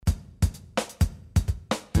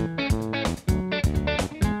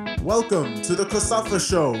Welcome to the COSAFA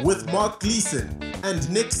Show with Mark Gleeson and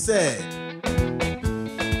Nick Said.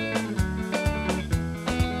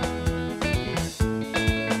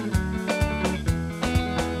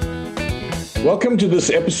 Welcome to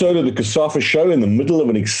this episode of the COSAFA Show in the middle of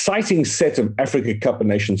an exciting set of Africa Cup of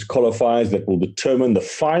Nations qualifiers that will determine the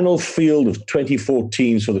final field of 24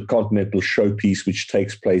 teams for the Continental Showpiece, which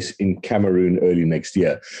takes place in Cameroon early next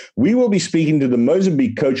year. We will be speaking to the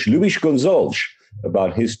Mozambique coach, Luis Goncalves,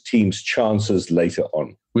 about his team's chances later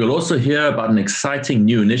on. We'll also hear about an exciting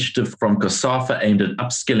new initiative from COSAFA aimed at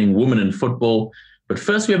upskilling women in football. But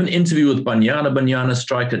first, we have an interview with Banyana Banyana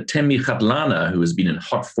striker Thembi Kgatlana, who has been in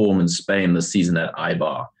hot form in Spain this season at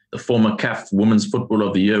Eibar. The former CAF Women's Footballer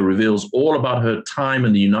of the Year reveals all about her time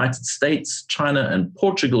in the United States, China, and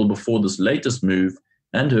Portugal before this latest move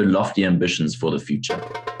and her lofty ambitions for the future.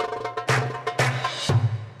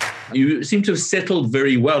 You seem to have settled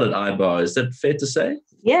very well at Eibar. Is that fair to say?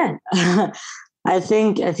 Yeah, I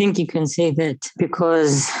think you can say that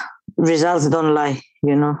because results don't lie,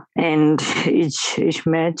 you know. And each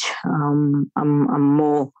match, I'm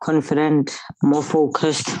more confident, more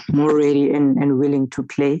focused, more ready and willing to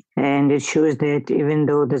play. And it shows that even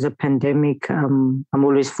though there's a pandemic, I'm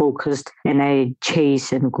always focused and I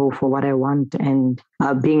chase and go for what I want. And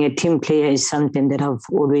being a team player is something that I've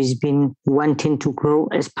always been wanting to grow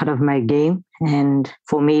as part of my game. And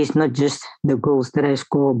for me, it's not just the goals that I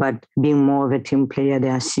score, but being more of a team player,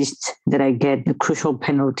 the assists that I get, the crucial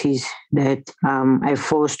penalties that I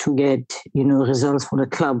force to get, results for the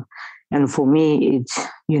club. And for me, it's,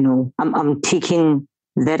 I'm taking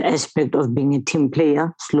that aspect of being a team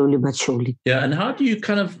player slowly but surely. Yeah, and how do you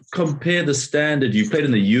kind of compare the standard? You played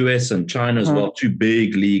in the US and China as well, two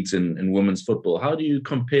big leagues in women's football. How do you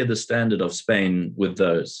compare the standard of Spain with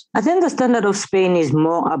those? I think the standard of Spain is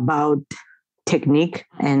more about technique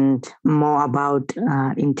and more about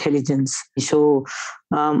intelligence. So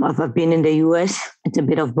I've been in the US. It's a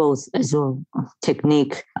bit of both as well.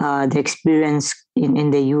 Technique, the experience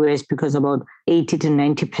in the US, because about 80 to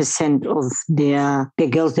 90% of the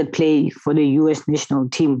girls that play for the US national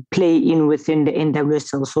team play within the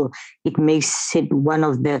NWSL. So it makes it one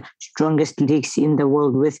of the strongest leagues in the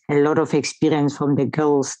world, with a lot of experience from the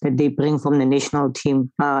girls that they bring from the national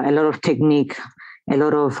team, a lot of technique, a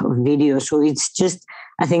lot of video. So it's just,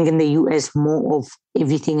 I think in the US, more of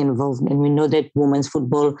everything involved. And we know that women's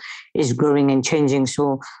football is growing and changing.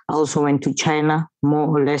 So I also went to China, more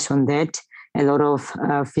or less on that. A lot of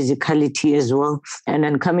physicality as well. And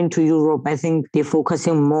then coming to Europe, I think they're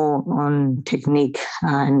focusing more on technique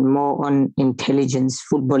and more on intelligence,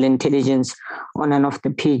 football intelligence on and off the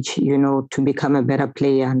pitch, to become a better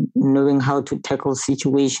player and knowing how to tackle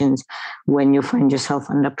situations when you find yourself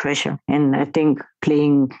under pressure. And I think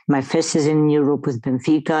playing my first season in Europe with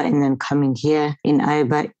Benfica and then coming here in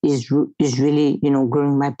Eibar is really,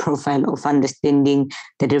 growing my profile of understanding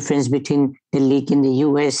the difference between the league in the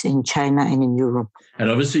US, in China, and in Europe. And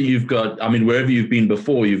obviously you've got, wherever you've been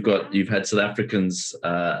before, you've had South Africans.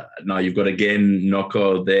 Now you've got again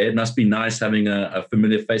Noko there. It must be nice having a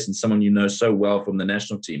familiar face and someone you know so well from the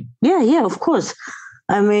national team. Yeah, of course.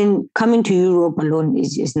 Coming to Europe alone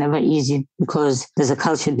is never easy because there's a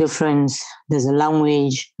culture difference, there's a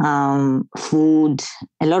language, food,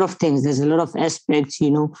 a lot of things. There's a lot of aspects,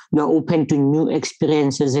 you're open to new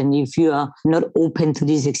experiences. And if you are not open to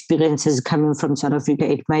these experiences coming from South Africa,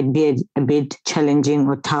 it might be a bit challenging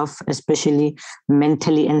or tough, especially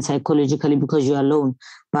mentally and psychologically, because you're alone.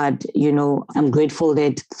 But, I'm grateful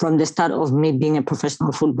that from the start of me being a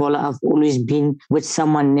professional footballer, I've always been with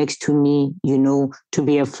someone next to me, to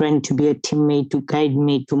be a friend, to be a teammate, to guide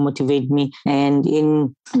me, to motivate me. And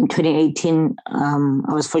in 2018,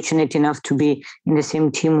 I was fortunate enough to be in the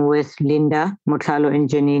same team with Linda Motlalo and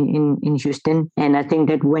Janine in Houston. And I think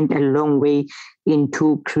that went a long way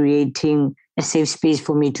into creating a safe space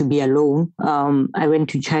for me to be alone. I went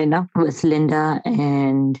to China with Linda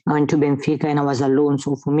and I went to Benfica and I was alone.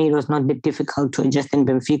 So for me, it was not that difficult to adjust in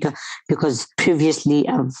Benfica because previously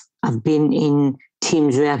I've been in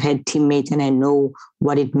teams where I've had teammates and I know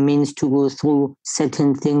what it means to go through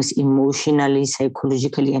certain things emotionally,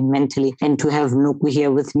 psychologically, and mentally. And to have Noku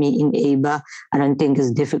here with me in Eibar, I don't think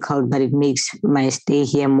is difficult, but it makes my stay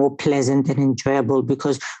here more pleasant and enjoyable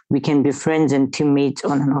because we can be friends and teammates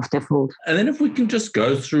on and off the field. And then if we can just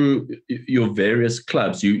go through your various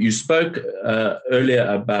clubs. You spoke earlier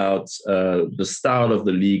about the style of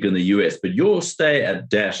the league in the US, but your stay at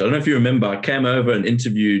Dash, I don't know if you remember, I came over and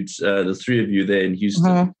interviewed the three of you there in Houston.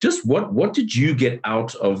 Mm-hmm. Just what did you get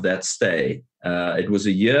out of that stay? It was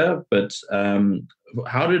a year, but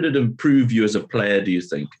How did it improve you as a player, do you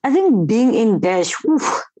think? I think being in Dash,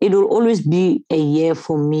 it will always be a year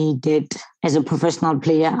for me that as a professional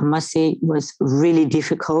player, I must say was really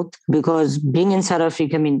difficult because being in South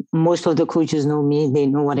Africa, I mean, most of the coaches know me. They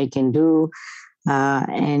know what I can do.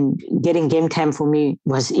 And getting game time for me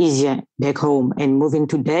was easier back home. And moving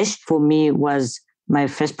to Dash for me was my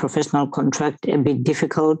first professional contract, a bit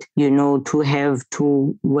difficult, to have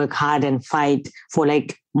to work hard and fight for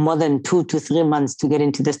like more than 2 to 3 months to get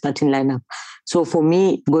into the starting lineup. So for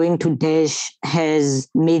me, going to Dash has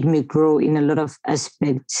made me grow in a lot of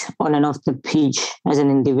aspects on and off the pitch as an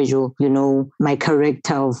individual. My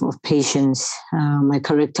character of patience, my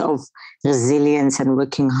character of resilience and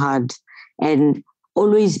working hard and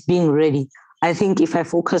always being ready. I think if I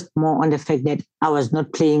focused more on the fact that I was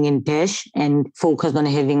not playing in Dash and focused on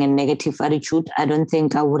having a negative attitude, I don't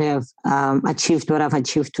think I would have achieved what I've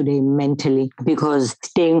achieved today mentally, because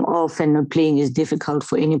staying off and not playing is difficult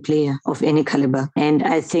for any player of any caliber. And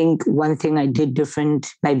I think one thing I did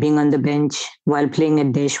different by being on the bench while playing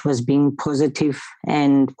at Dash was being positive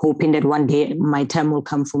and hoping that one day my time will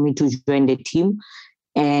come for me to join the team.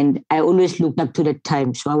 And I always looked up to that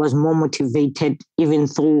time. So I was more motivated even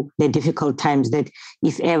through the difficult times, that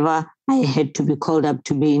if ever I had to be called up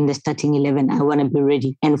to be in the starting 11, I want to be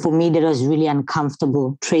ready. And for me, that was really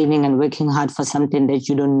uncomfortable, training and working hard for something that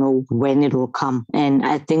you don't know when it will come. And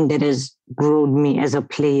I think that has grown me as a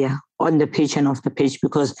player on the pitch and off the pitch,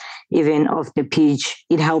 because even off the pitch,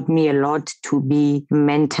 it helped me a lot to be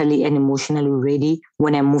mentally and emotionally ready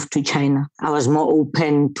when I moved to China. I was more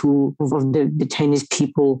open to the Chinese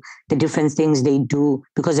people, the different things they do,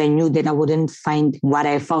 because I knew that I wouldn't find what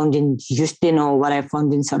I found in Houston or what I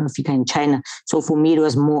found in South Africa and China. So for me, it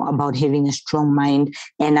was more about having a strong mind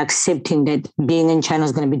and accepting that being in China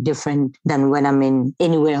is going to be different than when I'm in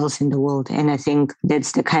anywhere else in the world. And I think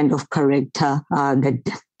that's the kind of character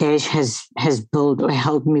that Dash has built or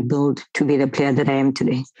helped me build to be the player that I am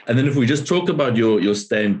today. And then if we just talk about your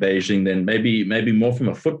stay in Beijing, then maybe more from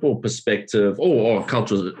a football perspective or a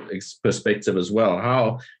cultural perspective as well.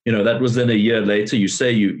 How, that was then a year later. You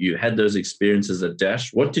say you had those experiences at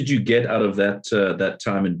Dash. What did you get out of that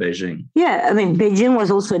time in Beijing? Yeah, I mean, Beijing was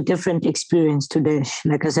also a different experience to Dash.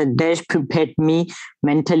 Like I said, Dash prepared me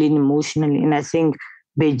mentally and emotionally. And I think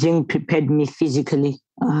Beijing prepared me physically.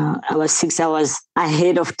 I was 6 hours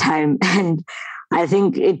ahead of time. And I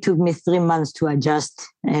think it took me 3 months to adjust,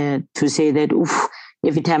 to say that,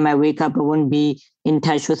 every time I wake up, I won't be in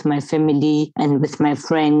touch with my family and with my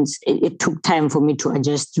friends. It took time for me to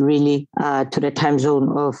adjust really to the time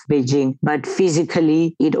zone of Beijing. But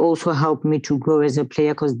physically, it also helped me to grow as a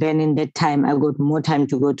player, because then in that time, I got more time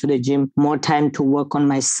to go to the gym, more time to work on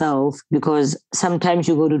myself, because sometimes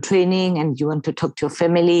you go to training and you want to talk to your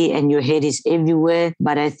family and your head is everywhere.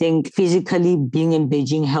 But I think physically being in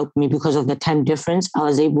Beijing helped me because of the time difference. I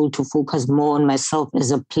was able to focus more on myself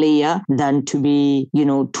as a player than to be,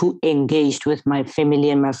 too engaged with my family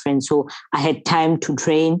and my friends. So I had time to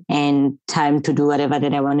train and time to do whatever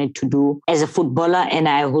that I wanted to do as a footballer. And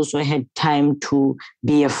I also had time to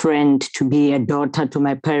be a friend, to be a daughter to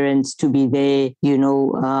my parents, to be there,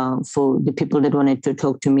 for the people that wanted to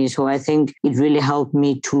talk to me. So I think it really helped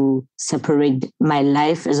me to separate my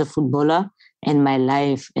life as a footballer and my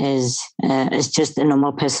life as just a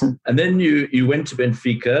normal person. And then you went to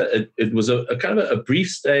Benfica. It was a kind of a brief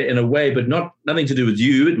stay in a way, but nothing to do with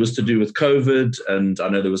you. It was to do with COVID. And I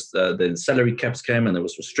know there was then salary caps came and there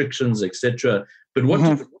was restrictions, etc. But what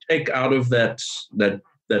did you take out of that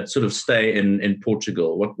sort of stay in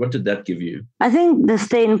Portugal? What did that give you? I think the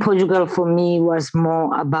stay in Portugal for me was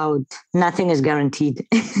more about nothing is guaranteed,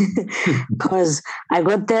 because I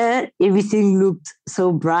got there, everything looked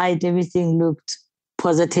so bright, everything looked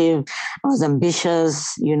positive. I was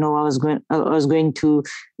ambitious, I was going to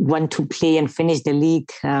want to play and finish the league.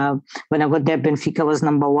 When I got there, Benfica was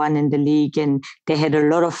number 1 in the league, and they had a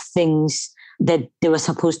lot of things that they were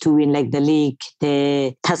supposed to win, like the league,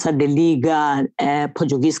 the Taça de Liga,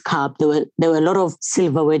 Portuguese Cup. There were a lot of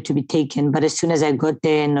silverware to be taken. But as soon as I got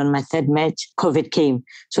there and on my third match, COVID came.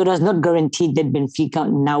 So it was not guaranteed that Benfica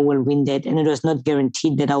now will win that. And it was not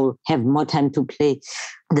guaranteed that I will have more time to play.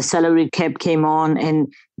 The salary cap came on,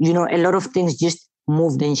 and, a lot of things just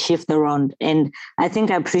moved and shifted around. And I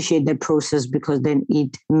think I appreciate that process, because then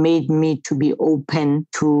it made me to be open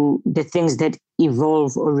to the things that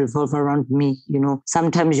evolve or revolve around me.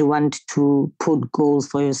 Sometimes you want to put goals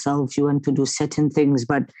for yourself, you want to do certain things,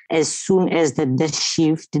 but as soon as that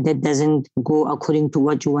shift that doesn't go according to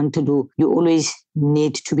what you want to do, you always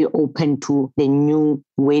need to be open to the new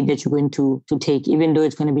way that you're going to take, even though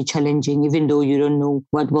it's going to be challenging, even though you don't know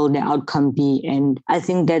what will the outcome be. And I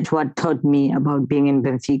think that's what taught me about being in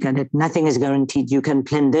Benfica, that nothing is guaranteed. You can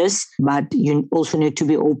plan this, but you also need to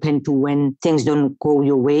be open to when things don't go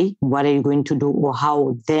your way. What are you going to do, or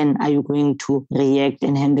how then are you going to react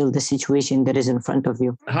and handle the situation that is in front of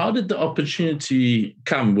you? How did the opportunity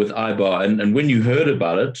come with Eibar? And when you heard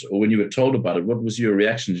about it, or when you were told about it, what was your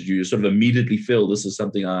reaction? Did you sort of immediately feel this is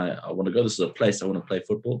something I want to go, this is a place I want to play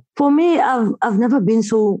football? For me, I've never been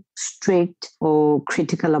so strict or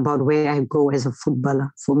critical about where I go as a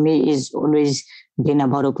footballer. For me, it's always been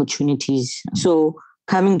about opportunities. So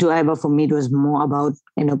coming to Eibar for me, it was more about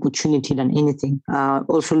an opportunity than anything.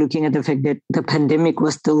 Also looking at the fact that the pandemic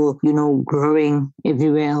was still, growing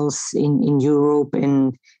everywhere else in Europe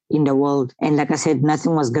and in the world. And like I said,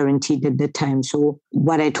 nothing was guaranteed at that time. So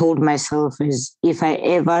what I told myself is, if I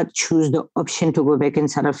ever choose the option to go back in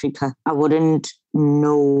South Africa, I wouldn't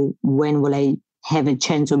know when will I have a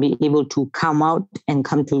chance or be able to come out and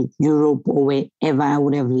come to Europe or wherever I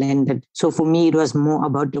would have landed. So for me, it was more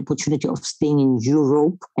about the opportunity of staying in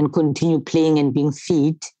Europe and continue playing and being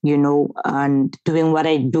fit, and doing what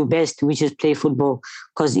I do best, which is play football.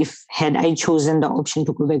 Because had I chosen the option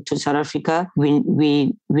to go back to South Africa,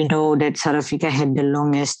 we know that South Africa had the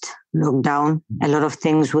longest lockdown. A lot of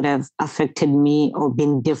things would have affected me or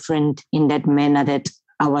been different in that manner that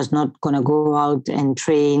I was not going to go out and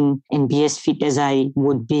train and be as fit as I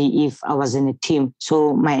would be if I was in a team.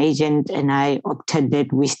 So my agent and I opted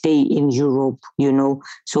that we stay in Europe,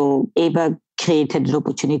 So Eibar created the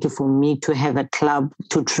opportunity for me to have a club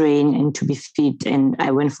to train and to be fit, and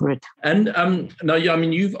I went for it. And now,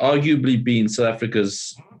 you've arguably been South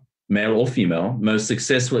Africa's, male or female, most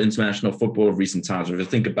successful international footballer of recent times. If you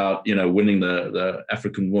think about, winning the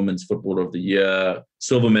African Women's Footballer of the Year,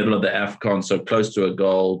 silver medal of the AFCON, so close to a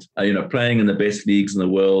gold, playing in the best leagues in the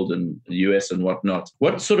world and the US and whatnot.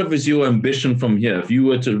 What sort of is your ambition from here? If you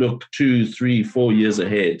were to look 2, 3, 4 years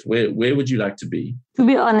ahead, where would you like to be? To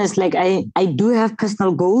be honest, I do have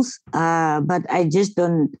personal goals, but I just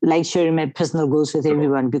don't like sharing my personal goals with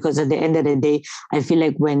everyone, because at the end of the day, I feel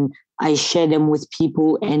like when I share them with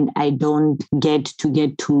people and I don't get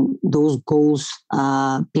to those goals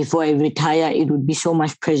before I retire, it would be so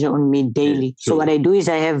much pressure on me daily. Yeah, sure. So what I do is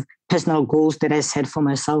I have personal goals that I set for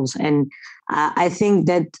myself. And I think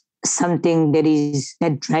that something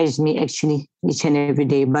that drives me actually each and every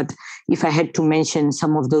day. But if I had to mention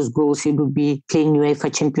some of those goals, it would be playing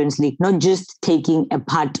UEFA Champions League, not just taking a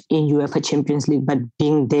part in UEFA Champions League, but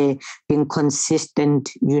being there, being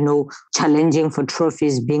consistent, challenging for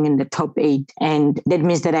trophies, being in the top 8. And that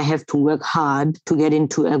means that I have to work hard to get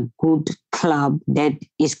into a good club that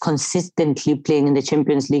is consistently playing in the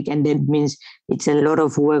Champions League. And that means it's a lot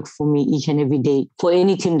of work for me each and every day for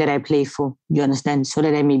any team that I play for, you understand, so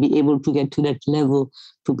that I may be able to get to that level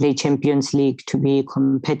to play Champions League, to be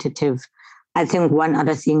competitive. I think one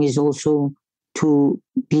other thing is also to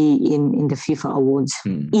be in the FIFA awards.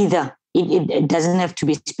 Either it doesn't have to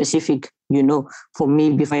be specific, for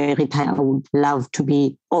me, before I retire, I would love to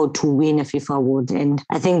be or to win a FIFA award. And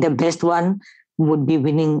I think the best one would be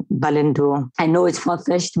winning Ballon d'Or. I know it's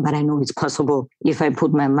far-fetched, but I know it's possible if I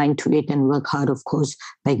put my mind to it and work hard, of course,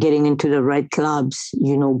 by getting into the right clubs,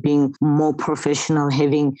 being more professional,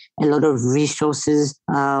 having a lot of resources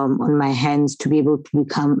on my hands to be able to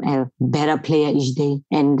become a better player each day.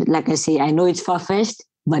 And like I say, I know it's far-fetched,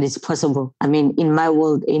 but it's possible. I mean, in my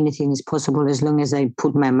world, anything is possible as long as I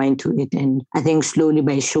put my mind to it. And I think slowly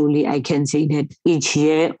by surely, I can say that each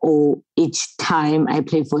year or each time I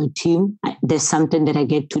play for a team, there's something that I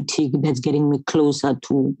get to tick that's getting me closer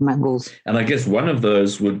to my goals. And I guess one of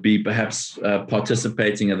those would be perhaps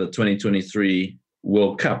participating at the 2023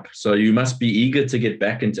 World Cup. So you must be eager to get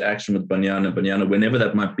back into action with Banyana Banyana, whenever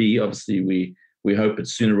that might be. Obviously, we hope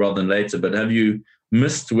it's sooner rather than later. But have you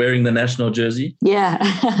missed wearing the national jersey? Yeah,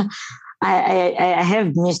 I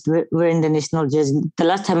have missed wearing the national jersey. The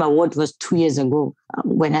last time I wore it was 2 years ago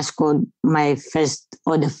when I scored my first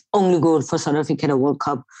or the only goal for South Africa at a World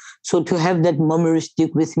Cup. So to have that memory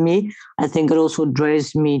stick with me, I think it also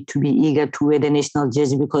drives me to be eager to wear the national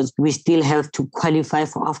jersey, because we still have to qualify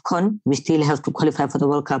for AFCON. We still have to qualify for the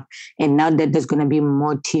World Cup. And now that there's going to be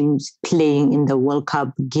more teams playing in the World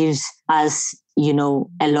Cup gives us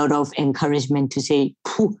a lot of encouragement to say,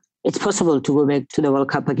 it's possible to go back to the World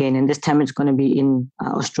Cup again. And this time it's going to be in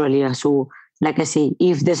Australia. So like I say,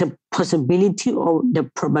 if there's a possibility or the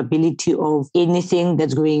probability of anything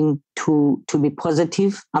that's going to be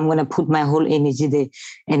positive, I'm going to put my whole energy there.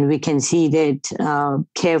 And we can see that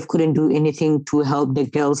Kev couldn't do anything to help the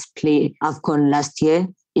girls play AFCON last year.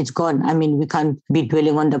 it's gone. I mean, we can't be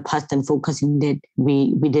dwelling on the past and focusing that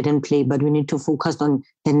we didn't play, but we need to focus on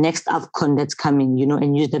the next AFCON that's coming,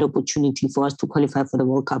 and use that opportunity for us to qualify for the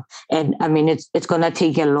World Cup. And I mean, it's going to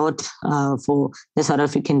take a lot for the South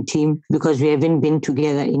African team because we haven't been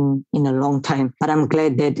together in a long time. But I'm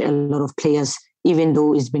glad that a lot of players, even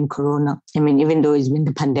though it's been Corona, even though it's been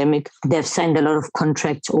the pandemic, they've signed a lot of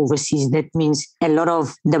contracts overseas. That means a lot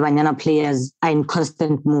of the Banyana players are in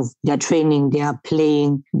constant move. They're training, they are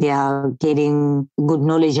playing, they are getting good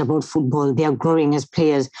knowledge about football, they are growing as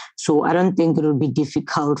players. So I don't think it will be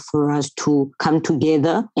difficult for us to come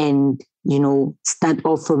together and start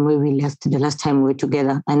off from where we left the last time we were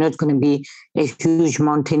together. I know it's going to be a huge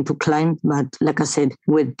mountain to climb, but like I said,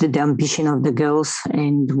 with the ambition of the girls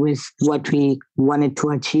and with what we wanted to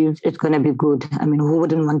achieve, it's going to be good. I mean, who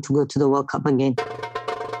wouldn't want to go to the World Cup again?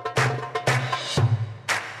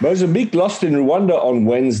 Mozambique lost in Rwanda on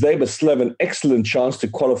Wednesday, but still have an excellent chance to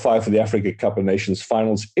qualify for the Africa Cup of Nations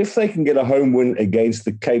finals if they can get a home win against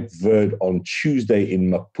the Cape Verde on Tuesday in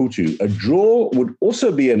Maputo. A draw would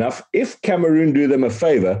also be enough if Cameroon do them a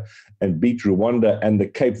favor and beat Rwanda and the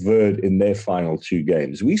Cape Verde in their final 2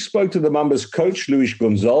 games. We spoke to the Mamba's coach, Luis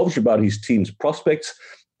Goncalves, about his team's prospects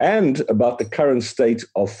and about the current state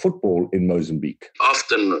of football in Mozambique.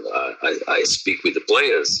 Often I speak with the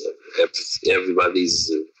players. Everybody is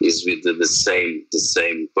with the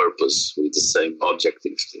same purpose, with the same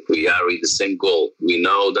objective. We are with the same goal. We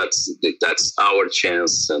know that's our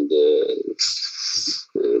chance, and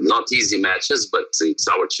not easy matches, but it's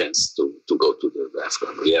our chance to go to the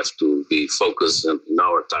AFCON. We have to be focused on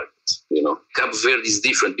our target. Cabo Verde is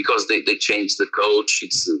different because they changed the coach.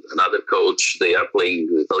 It's another coach. They are playing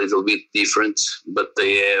a little bit different, but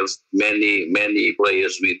they have many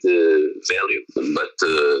players with value. But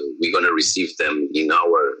we're going to receive them in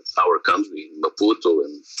our country, Maputo,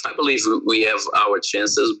 and I believe we have our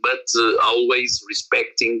chances, but always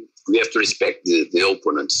respecting. We have to respect the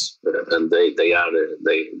opponents, and they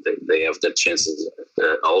have their chances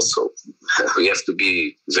also. We have to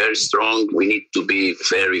be very strong. We need to be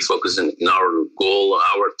very focused in our goal,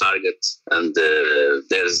 our target, and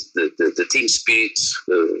there's the team spirit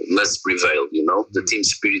must prevail. The team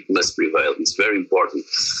spirit must prevail. It's very important.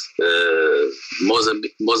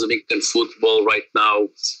 Mozambican football right now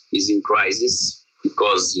is in crisis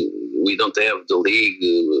because we don't have the league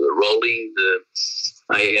rolling.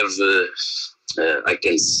 I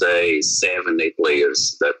can say 7-8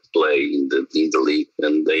 players that play in the league,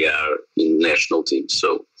 and they are in national teams.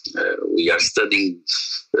 So we are studying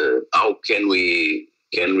how can we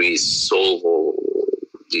solve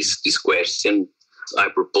this question. I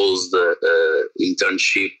proposed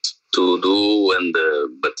internship to do,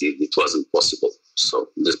 but it wasn't possible. So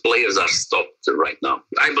the players are stopped right now.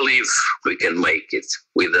 I believe we can make it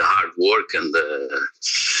with the hard work and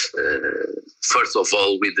first of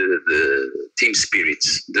all with the team spirit.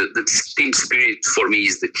 The team spirit for me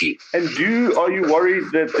is the key. And are you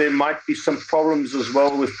worried that there might be some problems as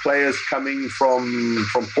well with players coming from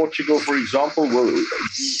Portugal, for example?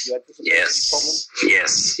 Yes.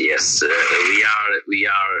 We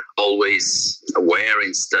are always aware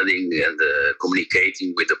in studying and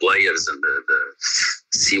communicating with the players and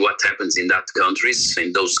see what happens in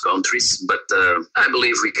those countries. But I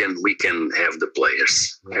believe we can have the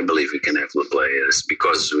players. I believe we can have the players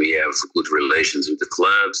because we have good relations with the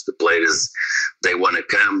clubs. The players, they want to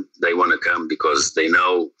come. They want to come because they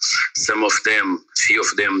know few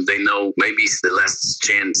of them, they know maybe it's the last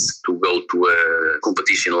chance to go to a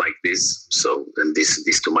competition like this. So, and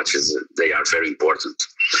these 2 matches, they are very important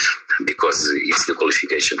because it's the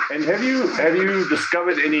qualification. And have you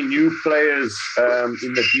discovered any new players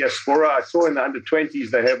in the diaspora? I saw in the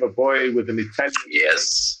under-20s they have a boy with an Italian.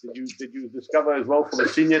 Yes. Did you discover as well for the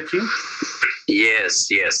senior team? Yes.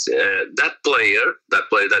 That player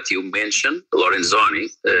that you mentioned, Lorenzoni,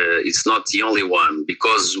 it's not the only one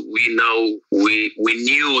because we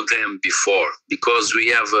knew them before because we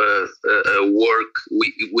have a work.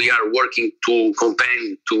 We are working to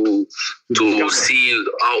campaign to see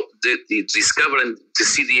how the discover and to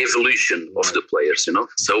see the evolution of the players.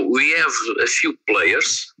 So we have a few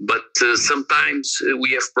players, but sometimes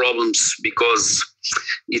we have problems because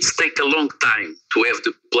it's take a long time to have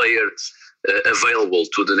the player available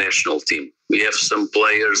to the national team. We have some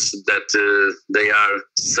players that they are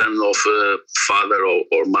son of a father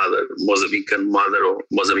or mother,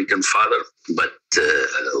 Mozambican father, but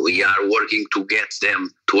we are working to get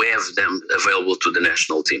them, to have them available to the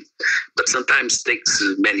national team. But sometimes takes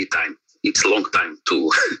many time. It's a long time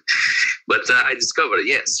too. But I discovered,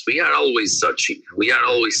 yes, we are always searching.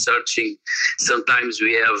 Sometimes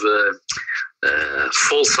we have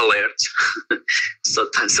false alert.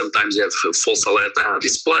 Sometimes you have a false alert.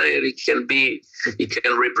 This player, he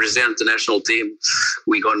can represent the national team.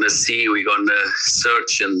 We're gonna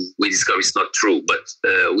search, and we discover it's not true. But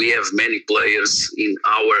we have many players in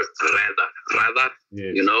our radar.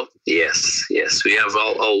 Yes. You know, yes. We have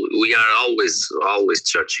we are always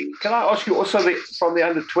searching. Can I ask you also from the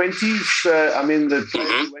under-20s? I mean, the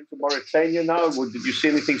players who went to Mauritania now. Did you see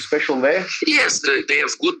anything special there? Yes, they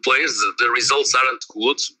have good players. The results aren't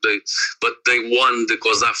good, but they won the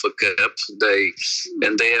COSAFA Cup. They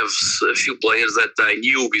have a few players that I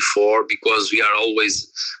knew before because we are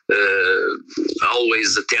always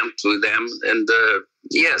attempt with them. And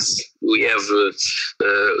yes, we have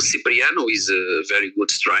Cipriano is a very good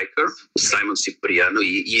striker. Simon Cipriano,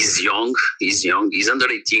 he's young. He's under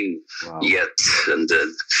 18 yet, and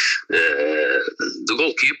the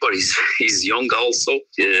goalkeeper is young also.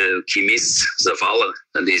 Kimis Zavala,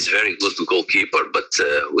 and he's very good goalkeeper. But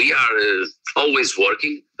we are always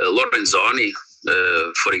working. Lorenzoni.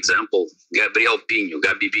 For example, Gabi Pinho,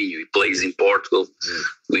 he plays in Portugal.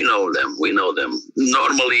 We know them.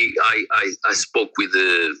 Normally, I spoke with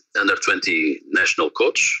the under-20 national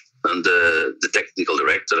coach and the technical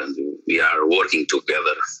director, and we are working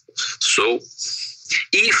together. So,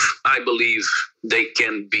 if I believe they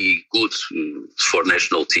can be good for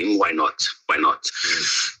national team, why not? Why not?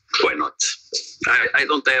 I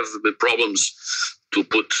don't have the problems to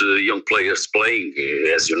put young players playing,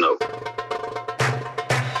 as you know.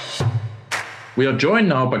 We are joined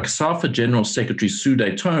now by COSAFA General Secretary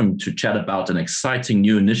Sude Thome to chat about an exciting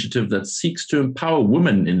new initiative that seeks to empower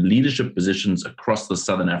women in leadership positions across the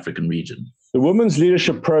Southern African region. The Women's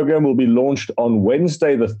Leadership Program will be launched on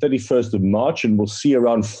Wednesday, the 31st of March, and will see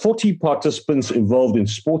around 40 participants involved in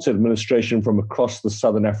sports administration from across the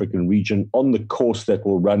Southern African region on the course that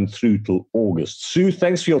will run through till August. Sue,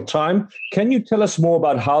 thanks for your time. Can you tell us more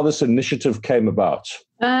about how this initiative came about?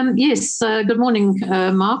 Yes. Good morning,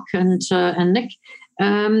 Mark and Nick.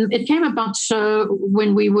 It came about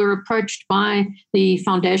when we were approached by the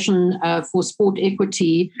Foundation for Sport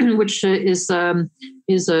Equity, which is a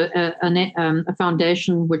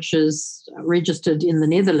foundation which is registered in the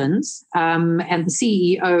Netherlands, and the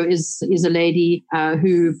CEO is a lady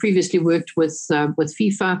who previously worked with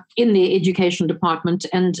FIFA in their education department,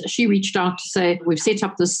 and she reached out to say, we've set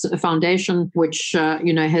up this foundation which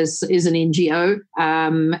is an NGO.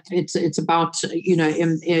 It's about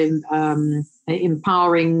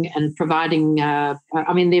empowering and providing.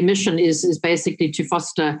 Their mission is basically to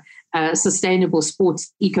foster a sustainable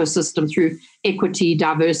sports ecosystem through equity,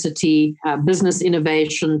 diversity, business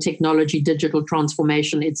innovation, technology, digital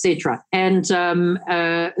transformation, etc. And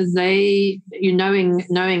they,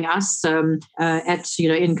 knowing us in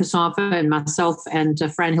COSAFA, and myself and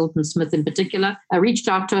Fran Hilton Smith in particular, reached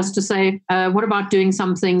out to us to say, what about doing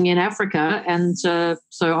something in Africa? And so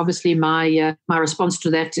obviously my response to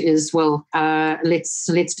that is, well,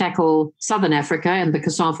 let's tackle Southern Africa and the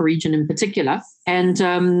COSAFA region in particular,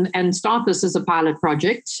 and start this as a pilot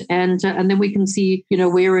project, and then we can see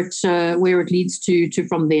where it leads to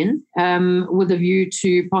from then, with a view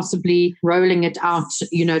to possibly rolling it out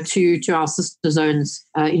to our sister zones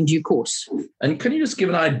in due course. And can you just give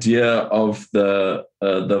an idea of the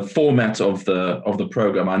format of the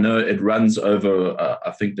program? I know it runs over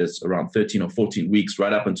I think there's around 13 or 14 weeks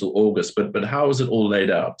right up until August, but how is it all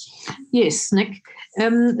laid out? Yes, Nick.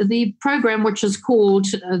 The program, which is called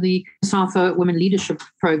the COSAFA Women Leadership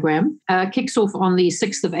Program, kicks off on the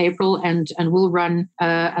 6th of April and will run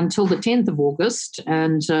until the 10th of August.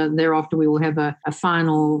 And thereafter, we will have a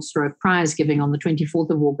final sort of prize giving on the 24th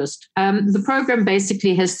of August. The program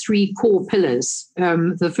basically has three core pillars.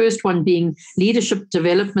 The first one being leadership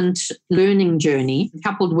development learning journey,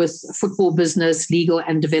 coupled with football, business, legal,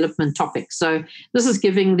 and development topics. So this is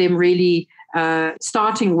giving them really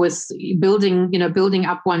starting with building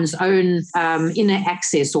up one's own inner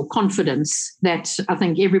access or confidence that I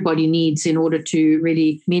think everybody needs in order to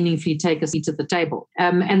really meaningfully take a seat at the table.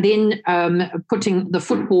 And then putting the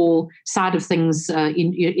football side of things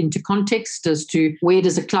into context as to where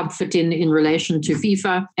does a club fit in relation to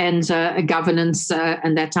FIFA and governance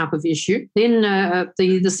and that type of issue. Then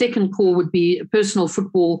the second core would be personal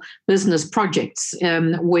football business projects,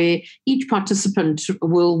 where each participant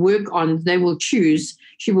will work on,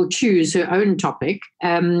 she will choose her own topic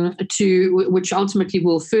which ultimately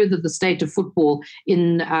will further the state of football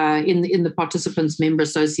in the participants' member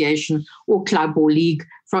association or club or league,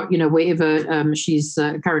 wherever she's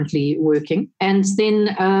currently working. And then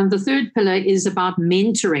the third pillar is about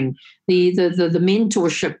mentoring, the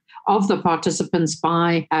mentorship of the participants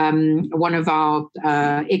by one of our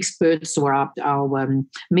experts or our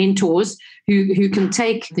mentors who can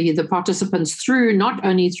take the participants through, not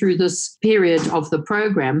only through this period of the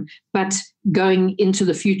program, but going into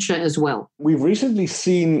the future as well. We've recently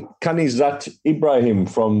seen Kanizat Ibrahim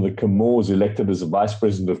from the Comores elected as the Vice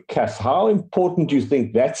President of CAF. How important do you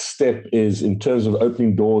think that step is in terms of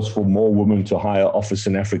opening doors for more women to higher office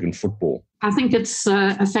in African football? I think it's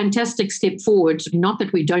a fantastic step forward. Not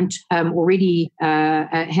that we don't already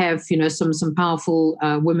have, some powerful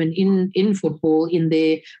women in football in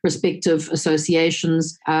their respective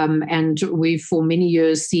associations, and we've for many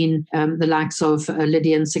years seen the likes of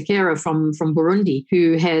Lydia Nsekera from Burundi,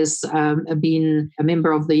 who has been a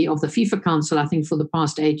member of the FIFA Council, I think, for the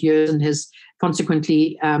past 8 years, and has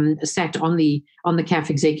consequently sat on the CAF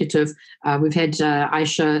executive. We've had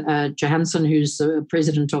Aisha Johansson, who's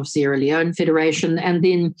president of Sierra Leone Federation, and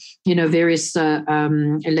then various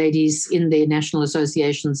ladies in their national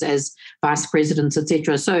associations as vice presidents,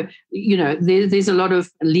 etc. So there's a lot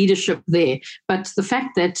of leadership there. But the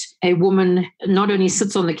fact that a woman not only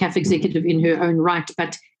sits on the CAF executive in her own right,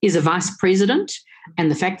 but is a vice president,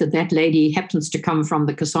 and the fact that that lady happens to come from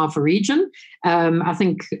the COSAFA region, I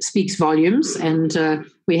think speaks volumes. And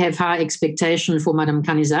we have high expectation for Madame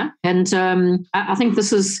Kaniza. And I think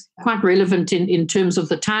this is quite relevant in terms of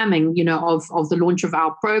the timing, of the launch of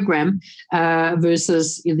our program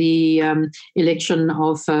versus the election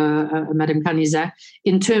of Madame Kaniza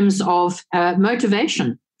in terms of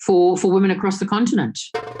motivation for women across the continent.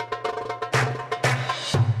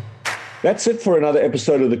 That's it for another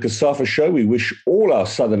episode of the COSAFA Show. We wish all our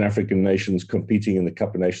Southern African nations competing in the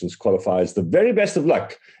Cup of Nations qualifiers the very best of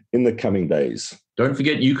luck in the coming days. Don't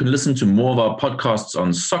forget, you can listen to more of our podcasts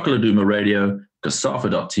on Sokoladuma Radio,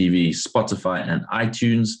 COSAFA.tv, Spotify, and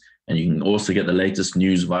iTunes. And you can also get the latest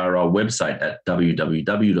news via our website at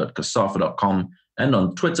www.cosafa.com and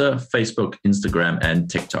on Twitter, Facebook, Instagram, and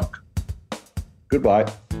TikTok. Goodbye.